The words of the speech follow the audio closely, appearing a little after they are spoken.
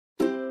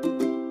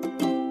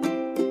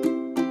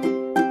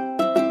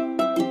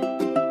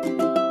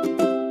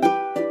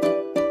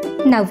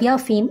Navya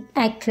fame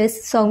actress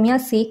Soumya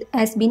Seth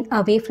has been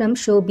away from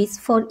showbiz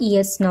for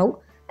years now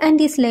and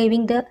is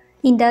living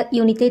in the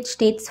United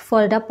States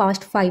for the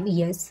past 5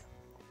 years.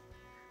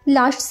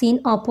 Last seen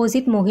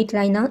opposite Mohit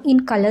Raina in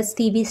Colors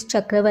TV's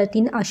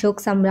Chakravartin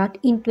Ashoka Samrat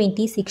in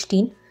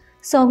 2016,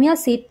 Soumya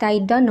Seth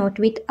tied the knot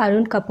with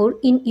Arun Kapoor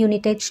in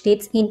United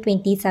States in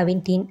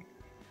 2017.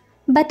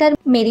 But her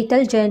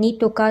marital journey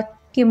took a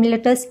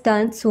tumultuous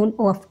turn soon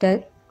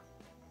after.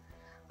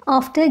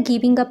 After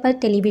giving up her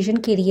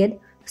television career,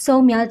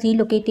 Soumya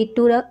relocated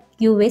to the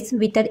US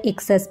with her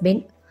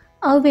ex-husband.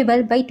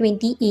 However, by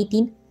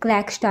 2018,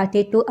 cracks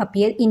started to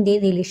appear in their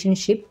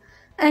relationship,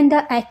 and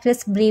the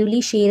actress bravely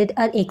shared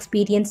her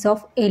experience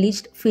of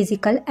alleged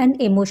physical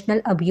and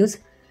emotional abuse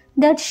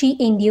that she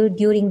endured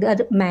during her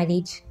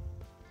marriage.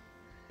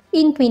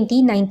 In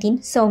 2019,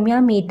 Soumya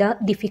made the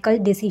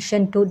difficult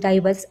decision to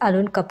divorce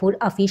Arun Kapoor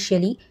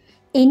officially,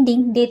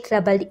 ending their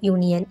troubled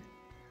union.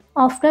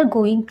 After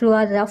going through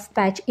a rough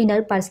patch in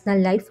her personal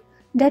life,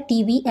 the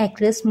TV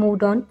actress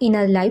moved on in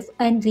her life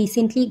and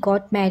recently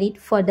got married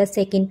for the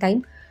second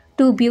time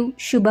to beau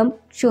Shubham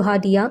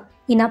Shuhadia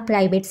in a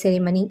private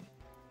ceremony.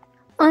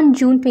 On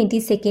June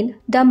 22nd,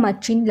 the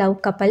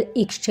much-in-love couple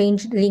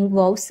exchanged ring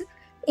vows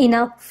in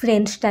a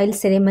French-style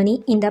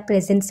ceremony in the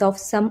presence of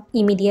some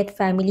immediate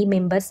family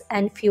members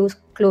and few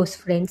close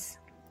friends.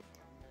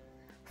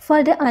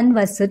 For the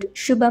unversed,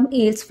 Shubham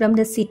hails from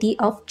the city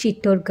of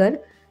Chittorgarh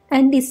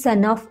and is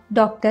son of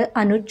Dr.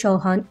 Anuj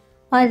Chauhan,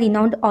 a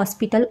renowned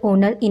hospital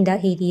owner in the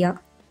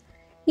area.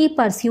 He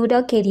pursued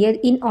a career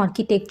in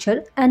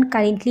architecture and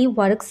currently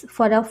works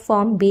for a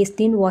firm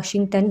based in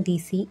Washington,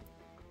 D.C.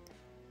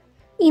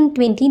 In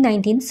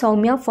 2019,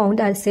 Soumya found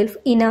herself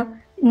in a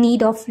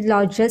need of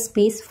larger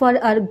space for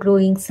her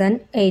growing son,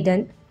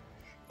 Aiden.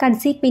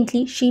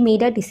 Consequently, she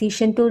made a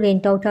decision to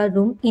rent out her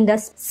room in the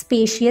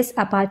spacious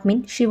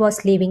apartment she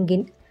was living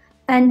in,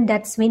 and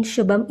that's when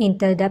Shubham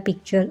entered the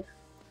picture.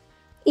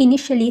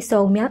 Initially,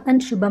 Soumya and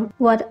Shubham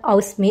were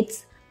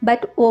housemates,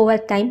 but over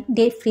time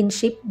their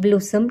friendship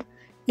blossomed,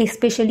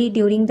 especially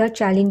during the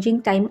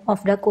challenging time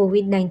of the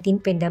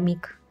COVID-19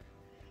 pandemic.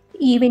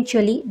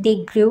 Eventually,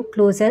 they grew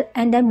closer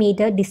and made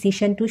a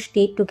decision to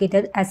stay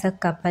together as a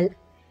couple,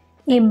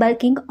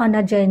 embarking on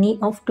a journey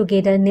of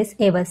togetherness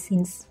ever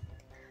since.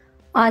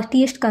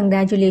 Heartiest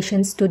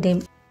congratulations to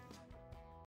them.